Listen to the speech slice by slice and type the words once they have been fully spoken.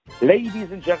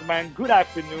Ladies and gentlemen, good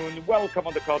afternoon. Welcome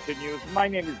on the Culture News. My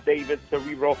name is David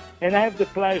Cerrero, and I have the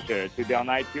pleasure today on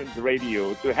iTunes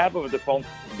Radio to have over the phone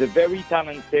the very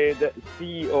talented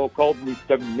CEO called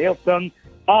Mr. Milton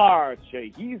Arch.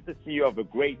 He's the CEO of a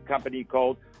great company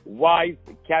called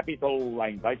WYSE Capital. I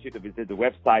invite you to visit the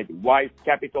website,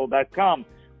 WYSEcapital.com.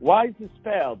 WYSE is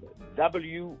spelled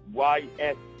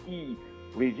W-Y-S-E.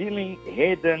 Revealing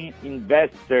Hidden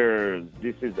Investors.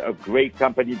 This is a great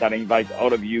company that I invite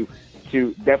all of you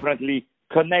to definitely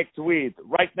connect with.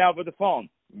 Right now over the phone,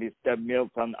 Mr.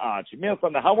 Milton Arch.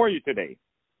 Milton, how are you today?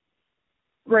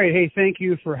 Great. Hey, thank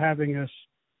you for having us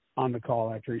on the call.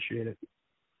 I appreciate it.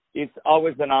 It's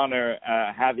always an honor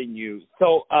having you.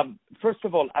 So, first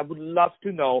of all, I would love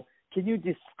to know, can you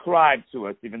describe to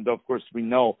us, even though, of course, we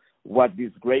know what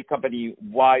this great company,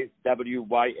 WYSE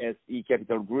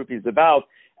Capital Group, is about.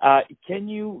 Can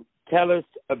you tell us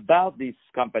about this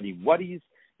company? What is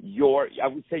your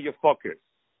focus?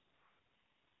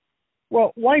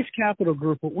 Well, WYSE Capital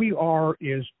Group, what we are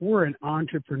is we're an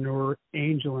entrepreneur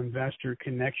angel investor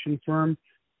connection firm.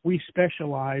 We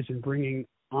specialize in bringing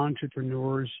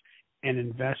entrepreneurs and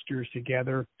investors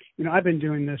together. I've been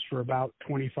doing this for about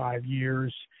 25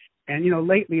 years. And,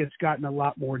 lately it's gotten a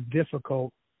lot more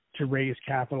difficult to raise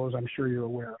capital, as I'm sure you're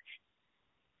aware of.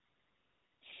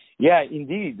 Yeah,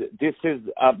 indeed. This is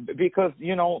because,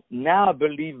 now I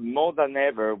believe more than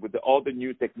ever with all the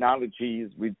new technologies,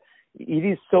 it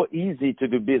is so easy to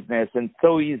do business and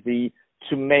so easy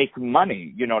to make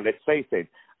money, let's face it.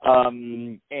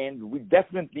 And we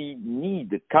definitely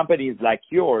need companies like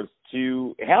yours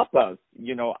to help us,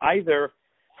 either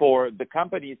for the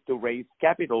companies to raise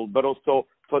capital, but also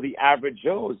for the average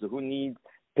Joes who need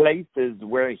places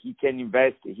where he can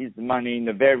invest his money in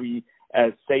a very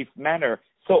safe manner.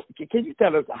 So can you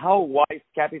tell us how WYSE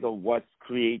Capital was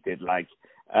created? Like,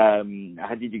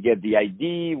 how did you get the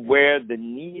idea, where the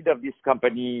need of this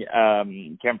company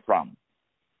came from?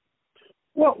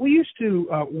 Well, we used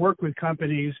to work with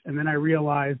companies, and then I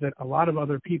realized that a lot of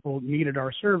other people needed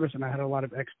our service, and I had a lot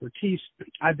of expertise.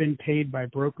 I've been paid by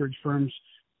brokerage firms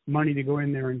money to go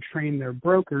in there and train their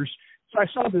brokers. So I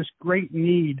saw this great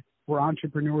need where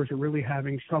entrepreneurs are really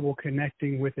having trouble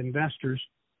connecting with investors.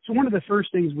 So one of the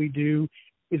first things we do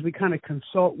is we kind of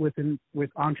consult with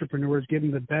entrepreneurs, give them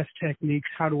the best techniques,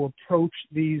 how to approach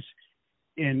these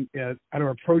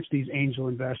angel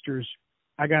investors.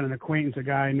 I got an acquaintance, a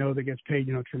guy I know that gets paid,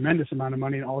 tremendous amount of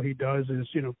money, and all he does is,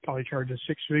 probably charges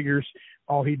six figures.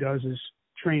 All he does is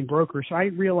train brokers. So I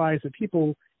realized that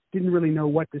people didn't really know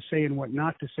what to say and what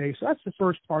not to say. So that's the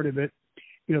first part of it.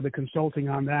 The consulting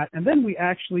on that. And then we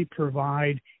actually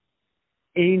provide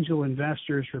angel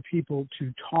investors for people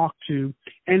to talk to.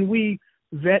 And we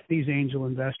vet these angel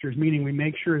investors, meaning we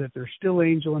make sure that they're still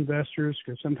angel investors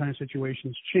because sometimes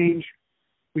situations change.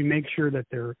 We make sure that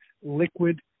they're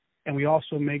liquid, and we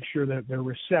also make sure that they're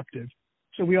receptive.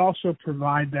 So we also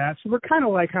provide that. So we're kind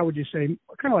of like, how would you say,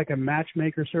 kind of like a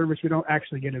matchmaker service. We don't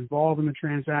actually get involved in the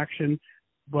transaction,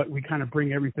 but we kind of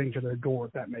bring everything to their door,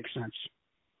 if that makes sense.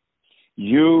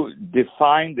 You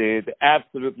defined it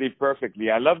absolutely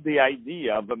perfectly. I love the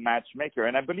idea of a matchmaker,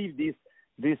 and I believe this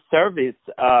service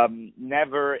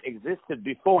never existed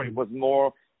before. It was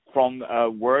more from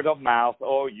word of mouth.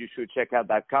 Oh, you should check out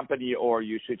that company, or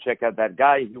you should check out that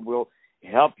guy who will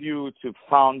help you to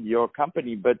found your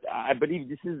company. But I believe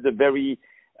this is the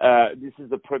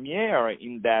premiere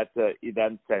in that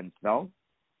sense. No.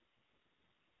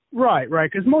 Right.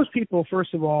 Because most people,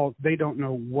 first of all, they don't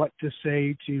know what to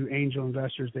say to angel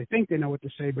investors. They think they know what to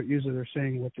say, but usually they're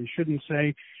saying what they shouldn't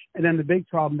say. And then the big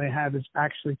problem they have is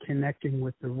actually connecting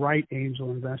with the right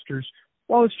angel investors.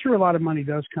 While it's true a lot of money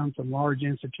does come from large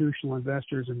institutional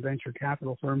investors and venture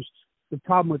capital firms, the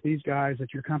problem with these guys is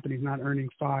that your company's not earning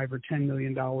 $5 or $10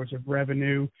 million of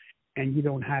revenue, and you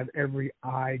don't have every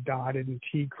I dotted and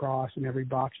T crossed and every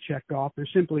box checked off. They're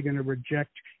simply going to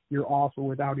reject your offer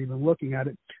without even looking at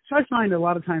it. So I find a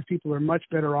lot of times people are much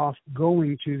better off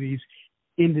going to these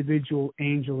individual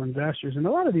angel investors. And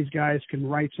a lot of these guys can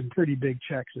write some pretty big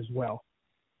checks as well.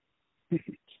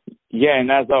 Yeah, and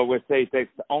as I always say, it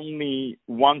takes only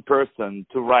one person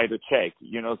to write a check,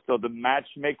 so the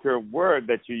matchmaker word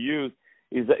that you use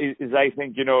is I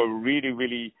think, a really,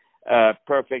 really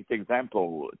perfect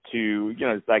example to,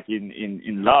 it's like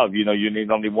in love, you need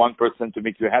only one person to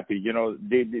make you happy.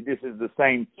 This is the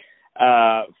same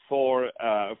for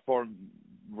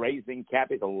raising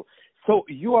capital. So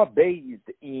you are based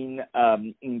in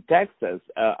Texas.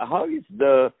 How is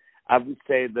the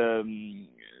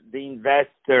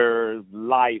investor's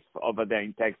life over there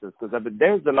in Texas? Because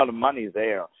there's a lot of money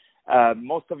there.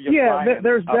 Most of your clients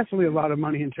there's definitely a lot of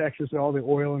money in Texas, all the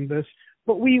oil and this.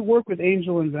 But we work with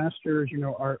angel investors.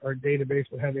 Our database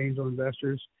will have angel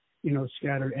investors,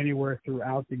 scattered anywhere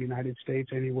throughout the United States,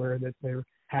 anywhere that there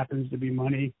happens to be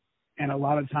money. And a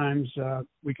lot of times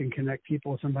we can connect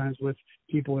people sometimes with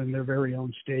people in their very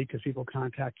own state because people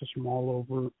contact us from all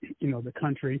over, the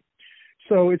country.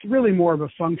 So it's really more of a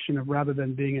function of, rather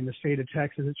than being in the state of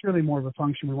Texas, it's really more of a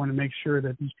function. We want to make sure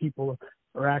that these people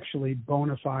are actually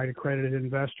bona fide accredited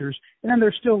investors. And then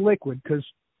they're still liquid, because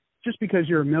just because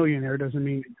you're a millionaire doesn't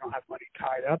mean that you don't have money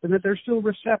tied up, and that they're still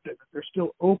receptive, that they're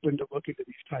still open to looking at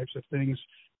these types of things.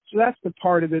 So that's the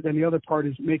part of it. And the other part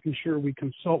is making sure we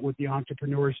consult with the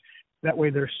entrepreneurs. That way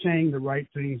they're saying the right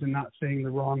things and not saying the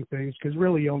wrong things, because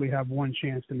really you only have one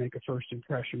chance to make a first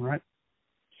impression, right?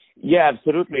 Yeah,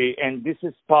 absolutely. And this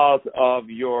is part of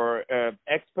your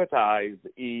expertise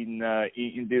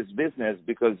in this business,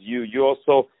 because you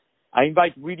also, I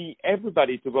invite really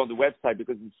everybody to go on the website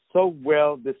because it's so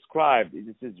well described.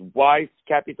 This is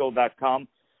WYSEcapital.com,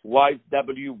 WYSE,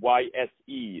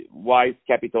 W-Y-S-E,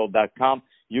 WYSEcapital.com.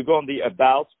 You go on the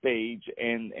About page,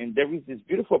 and there is this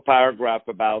beautiful paragraph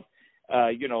about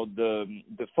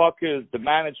the focus, the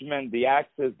management, the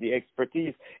access, the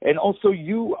expertise, and also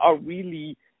you are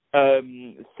really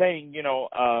saying,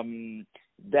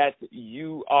 that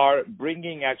you are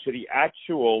bringing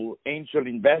actual angel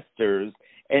investors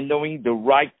and knowing the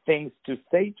right things to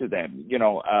say to them,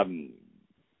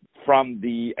 from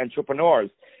the entrepreneurs.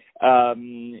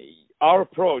 Our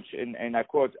approach, and I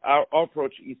quote, our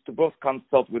approach is to both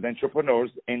consult with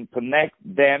entrepreneurs and connect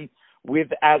them with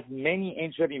as many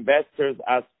angel investors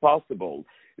as possible.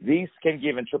 These can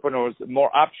give entrepreneurs more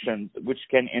options, which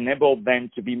can enable them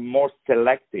to be more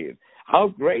selective. How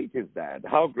great is that?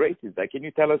 Can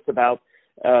you tell us about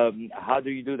how do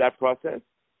you do that process?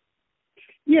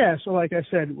 Yeah, so like I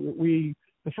said,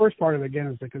 the first part of it, again,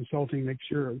 is the consulting, make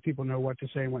sure people know what to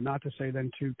say and what not to say. Then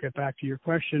to get back to your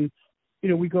question,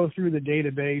 we go through the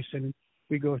database and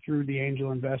we go through the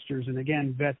angel investors and,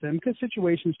 again, vet them, because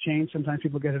situations change. Sometimes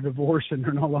people get a divorce and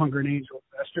they're no longer an angel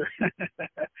investor.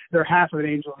 They're half of an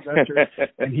angel investor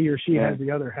and he or she has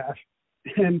the other half.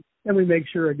 And we make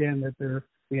sure, again, that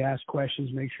we ask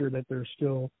questions, make sure that they're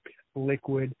still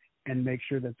liquid, and make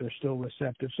sure that they're still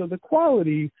receptive. So the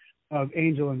quality of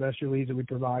angel investor leads that we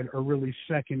provide are really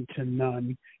second to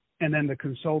none. And then the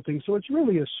consulting. So it's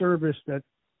really a service that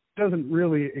doesn't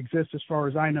really exist as far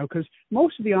as I know, because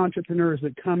most of the entrepreneurs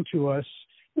that come to us,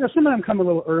 some of them come a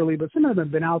little early, but some of them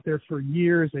have been out there for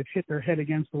years. They've hit their head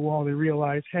against the wall. They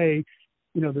realize, hey,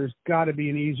 there's got to be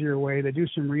an easier way. They do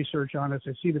some research on us.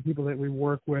 They see the people that we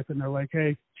work with, and they're like,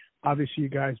 hey, obviously you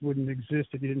guys wouldn't exist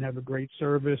if you didn't have a great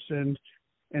service, and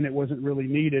it wasn't really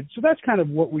needed. So that's kind of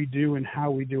what we do and how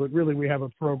we do it. Really, we have a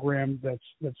program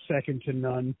that's second to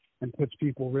none and puts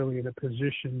people really in a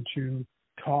position to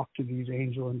talk to these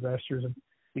angel investors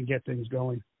and get things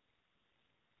going.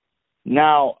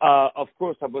 Now, of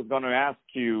course, I was going to ask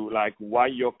you, why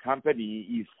your company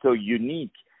is so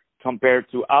unique compared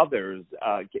to others.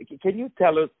 Can you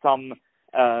tell us some,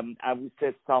 I would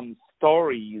say, some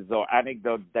stories or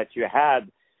anecdotes that you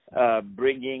had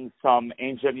bringing some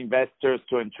angel investors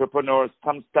to entrepreneurs,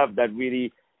 some stuff that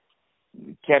really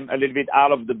came a little bit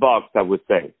out of the box, I would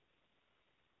say?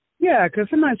 Yeah, because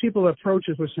sometimes people approach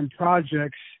us with some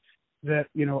projects that,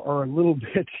 are a little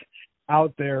bit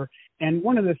out there. And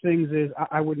one of the things is,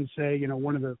 I wouldn't say,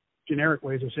 one of the generic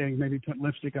ways of saying maybe put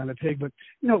lipstick on a pig, but,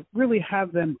 really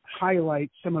have them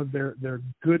highlight some of their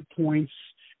good points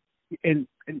and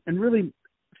really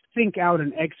think out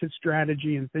an exit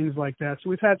strategy and things like that. So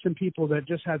we've had some people that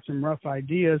just had some rough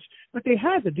ideas, but they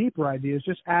had the deeper ideas,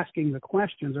 just asking the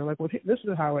questions. They're like, well, this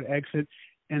is how I'd exit,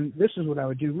 and this is what I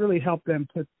would do. Really help them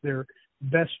put their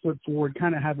best foot forward,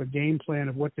 kind of have a game plan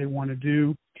of what they want to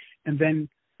do. And then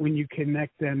when you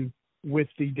connect them with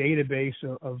the database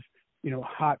of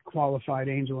hot qualified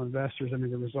angel investors,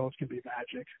 the results can be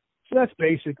magic. So that's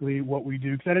basically what we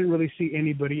do, because I didn't really see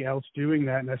anybody else doing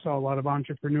that. And I saw a lot of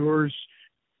entrepreneurs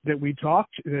that we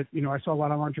talked to, that, I saw a lot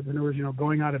of entrepreneurs,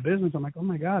 going out of business. I'm like, oh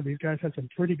my God, these guys had some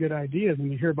pretty good ideas.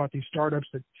 And you hear about these startups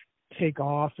that take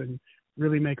off and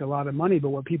really make a lot of money. But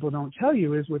what people don't tell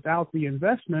you is without the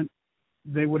investment,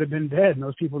 they would have been dead. And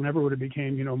those people never would have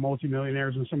became,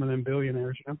 multimillionaires, and some of them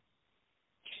billionaires,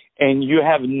 And you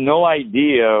have no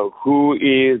idea who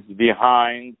is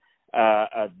behind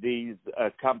these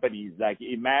companies. Like,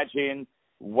 imagine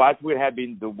what would have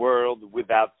been the world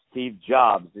without Steve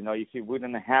Jobs, if he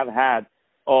wouldn't have had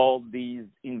all these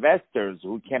investors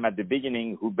who came at the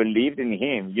beginning, who believed in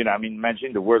him.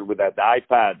 Imagine the world without the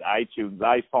iPad, iTunes,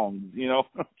 iPhones,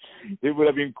 it would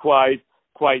have been quite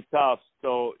quite tough.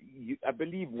 So I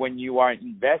believe when you are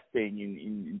investing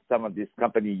in some of this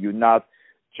company, you're not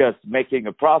just making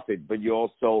a profit, but you're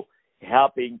also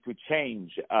helping to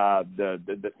change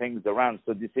the things around.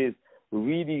 So this is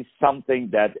really something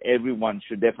that everyone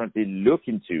should definitely look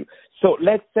into. So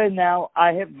let's say now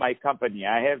I have my company,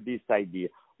 I have this idea.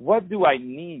 What do I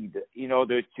need in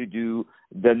order to do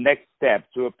the next step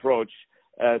to approach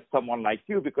someone like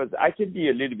you? Because I can be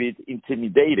a little bit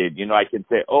intimidated. I can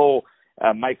say,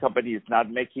 my company is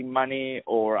not making money,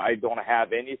 or I don't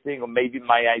have anything, or maybe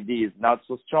my idea is not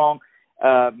so strong.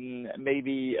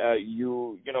 Maybe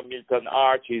Milton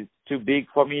Arch is too big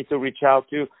for me to reach out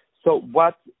to. So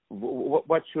what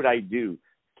should I do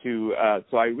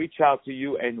so I reach out to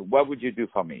you, and what would you do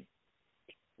for me?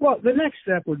 Well, the next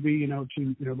step would be, to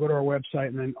go to our website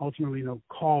and then ultimately,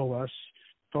 call us.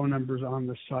 Phone numbers on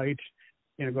the site.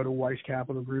 Go to WYSE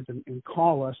Capital Group and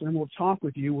call us, and we'll talk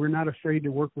with you. We're not afraid to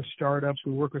work with startups.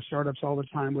 We work with startups all the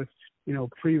time with,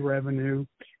 pre-revenue.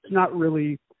 It's not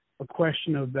really a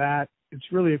question of that.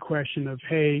 It's really a question of,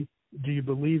 hey, do you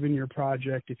believe in your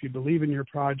project? If you believe in your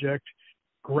project,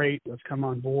 great, let's come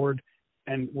on board,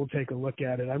 and we'll take a look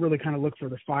at it. I really kind of look for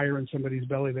the fire in somebody's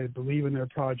belly. They believe in their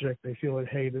project. They feel that,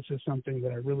 hey, this is something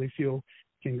that I really feel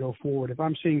can go forward. If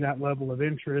I'm seeing that level of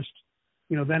interest,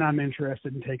 then I'm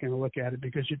interested in taking a look at it,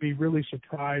 because you'd be really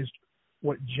surprised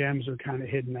what gems are kind of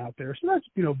hidden out there. So that's,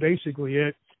 basically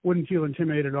it. Wouldn't feel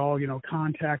intimidated at all.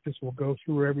 Contact us. We'll go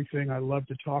through everything. I love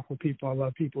to talk with people. I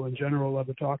love people in general. I love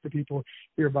to talk to people,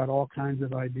 hear about all kinds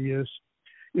of ideas.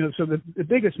 So the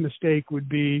biggest mistake would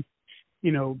be,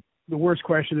 the worst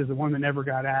question is the one that never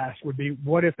got asked, would be,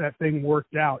 what if that thing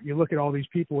worked out? You look at all these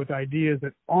people with ideas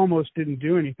that almost didn't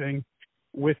do anything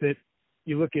with it.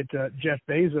 You look at Jeff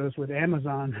Bezos with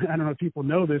Amazon. I don't know if people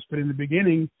know this, but in the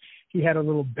beginning, he had a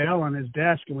little bell on his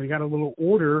desk, and when he got a little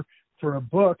order for a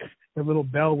book, the little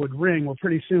bell would ring. Well,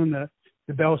 pretty soon the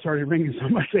bell started ringing so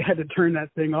much they had to turn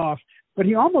that thing off. But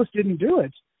he almost didn't do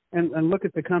it. And look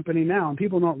at the company now, and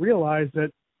people don't realize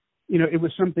that, it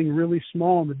was something really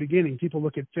small in the beginning. People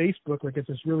look at Facebook like it's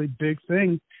this really big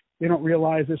thing. They don't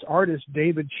realize this artist,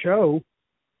 David Cho,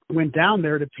 went down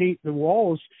there to paint the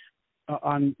walls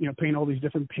paint all these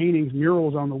different paintings,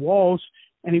 murals on the walls,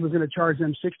 and he was going to charge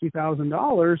them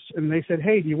 $60,000. And they said,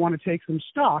 hey, do you want to take some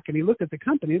stock? And he looked at the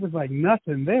company. It was like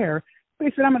nothing there. They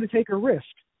said, I'm going to take a risk.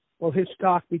 Well, his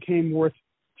stock became worth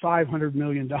 $500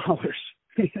 million. That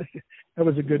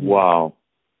was a good move. Wow.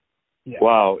 Yeah.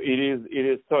 Wow, it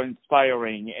is so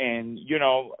inspiring. And,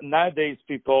 nowadays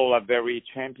people are very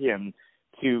champion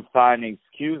to find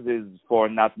excuses for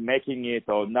not making it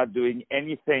or not doing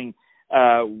anything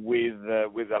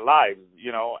with their lives.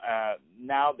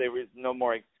 Now there is no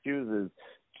more excuses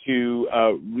to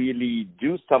really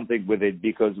do something with it,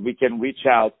 because we can reach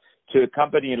out to a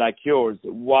company like yours,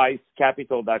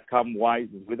 WYSEcapital.com,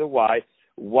 WYSE with a Y,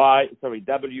 WYSE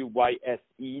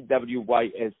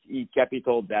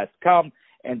Capital.com,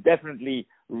 and definitely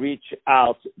reach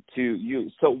out to you.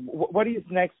 So what is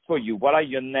next for you? What are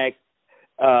your next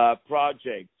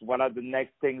projects? What are the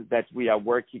next things that you are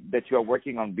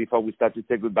working on before we start to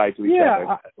say goodbye to each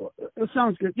other? It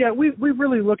sounds good. Yeah, we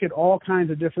really look at all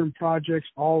kinds of different projects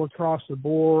all across the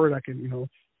board. I can,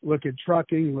 look at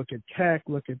trucking, look at tech,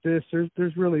 look at this.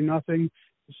 There's really nothing.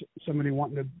 Somebody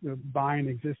wanting to buy an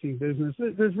existing business,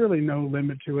 there's really no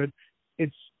limit to it.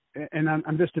 And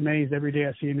I'm just amazed every day.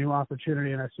 I see a new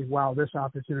opportunity, and I see, wow, this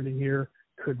opportunity here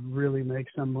could really make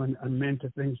someone a mint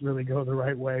if things really go the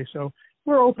right way. So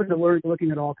we're open to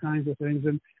looking at all kinds of things.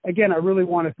 And again, I really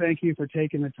want to thank you for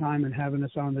taking the time and having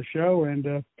us on the show,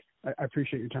 and I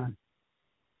appreciate your time.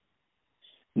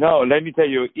 No, let me tell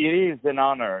you, it is an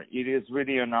honor. It is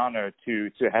really an honor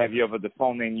to have you over the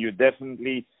phone, and you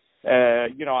definitely,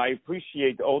 I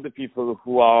appreciate all the people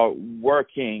who are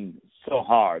working so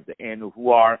hard and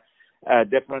who are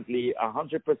definitely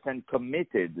 100%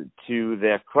 committed to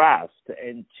their craft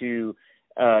and to,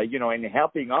 and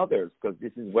helping others, because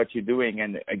this is what you're doing.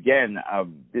 And again,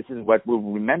 this is what we'll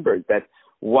remember, is that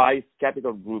WYSE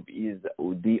Capital Group is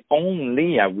the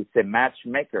only, I would say,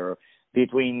 matchmaker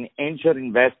between angel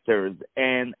investors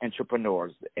and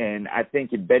entrepreneurs. And I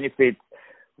think it benefits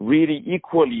really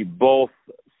equally both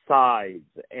sides.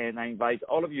 And I invite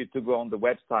all of you to go on the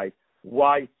website,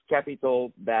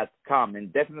 WYSEcapital.com,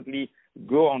 and definitely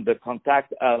go on the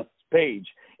contact us page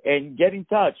and get in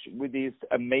touch with this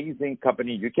amazing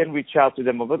company. You can reach out to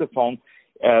them over the phone.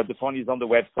 The phone is on the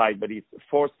website, but it's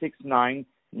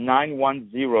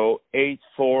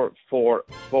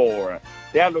 910-8444.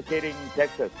 They are located in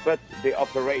Texas, but they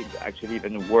operate actually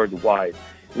even worldwide.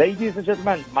 Ladies and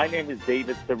gentlemen, my name is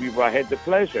David Cerebro. I had the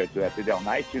pleasure to have today on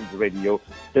iTunes Radio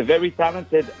the very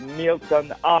talented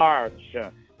Milton Arch,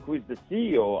 who is the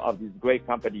CEO of this great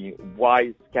company,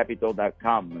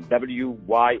 WYSEcapital.com,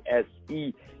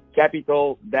 WYSE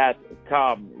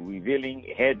Capital.com, revealing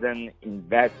hidden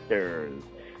investors.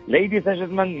 Ladies and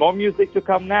gentlemen, more music to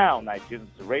come now on iTunes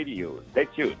Radio. Stay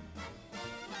tuned.